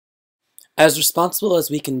As responsible as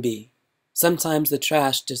we can be, sometimes the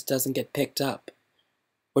trash just doesn't get picked up.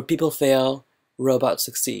 Where people fail, robots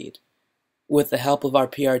succeed. With the help of our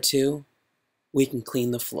PR2, we can clean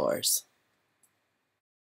the floors.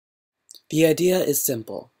 The idea is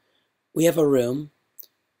simple. We have a room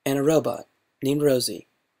and a robot named Rosie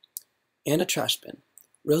and a trash bin.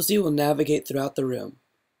 Rosie will navigate throughout the room,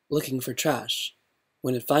 looking for trash.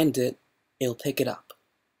 When it finds it, it'll pick it up.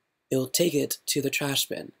 It will take it to the trash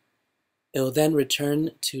bin. It will then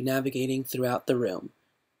return to navigating throughout the room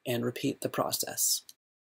and repeat the process.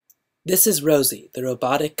 This is Rosie, the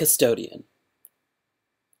robotic custodian.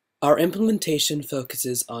 Our implementation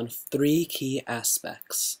focuses on 3 key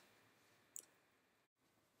aspects: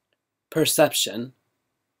 perception,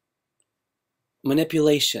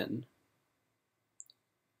 manipulation,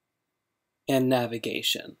 and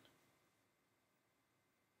navigation.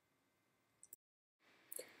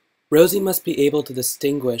 Rosie must be able to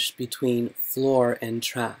distinguish between floor and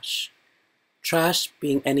trash. Trash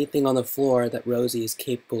being anything on the floor that Rosie is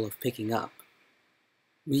capable of picking up.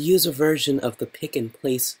 We use a version of the pick and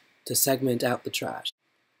place to segment out the trash,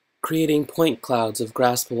 creating point clouds of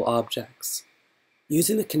graspable objects.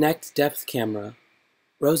 Using the Kinect depth camera,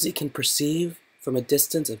 Rosie can perceive from a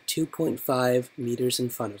distance of 2.5 meters in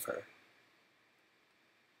front of her.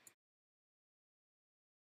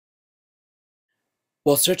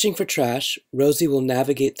 While searching for trash, Rosie will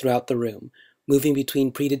navigate throughout the room, moving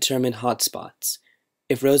between predetermined hotspots.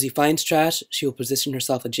 If Rosie finds trash, she will position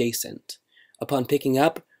herself adjacent. Upon picking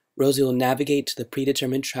up, Rosie will navigate to the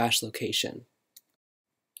predetermined trash location.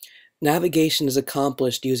 Navigation is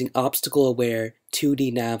accomplished using obstacle-aware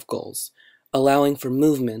 2D nav goals, allowing for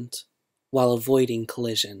movement while avoiding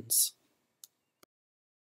collisions.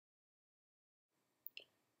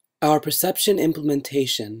 Our perception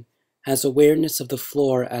implementation has awareness of the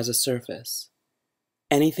floor as a surface.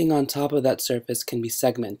 Anything on top of that surface can be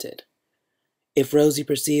segmented. If Rosie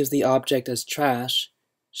perceives the object as trash,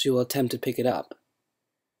 she will attempt to pick it up.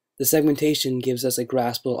 The segmentation gives us a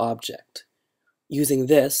graspable object. Using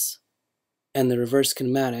this, and the reverse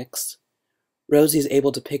kinematics, Rosie is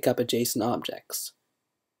able to pick up adjacent objects,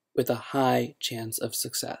 with a high chance of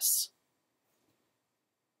success.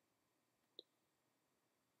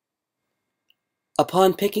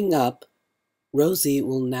 Upon picking up, Rosie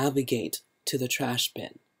will navigate to the trash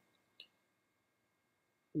bin.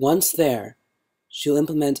 Once there, she'll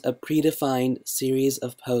implement a predefined series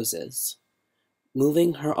of poses,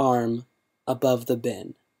 moving her arm above the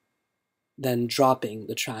bin, then dropping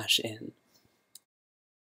the trash in.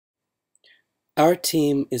 Our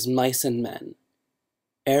team is mice and men: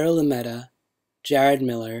 Errol Limenta, Jared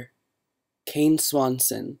Miller, Kane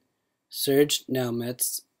Swanson, Sergey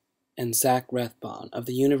Naumets, and Rathbun of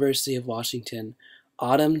the University of Washington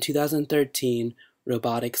Autumn 2013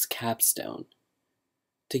 Robotics Capstone.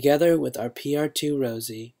 Together with our PR2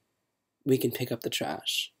 Rosie, we can pick up the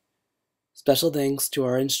trash. Special thanks to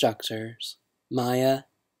our instructors, Maya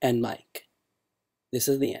and Mike. This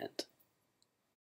is the end.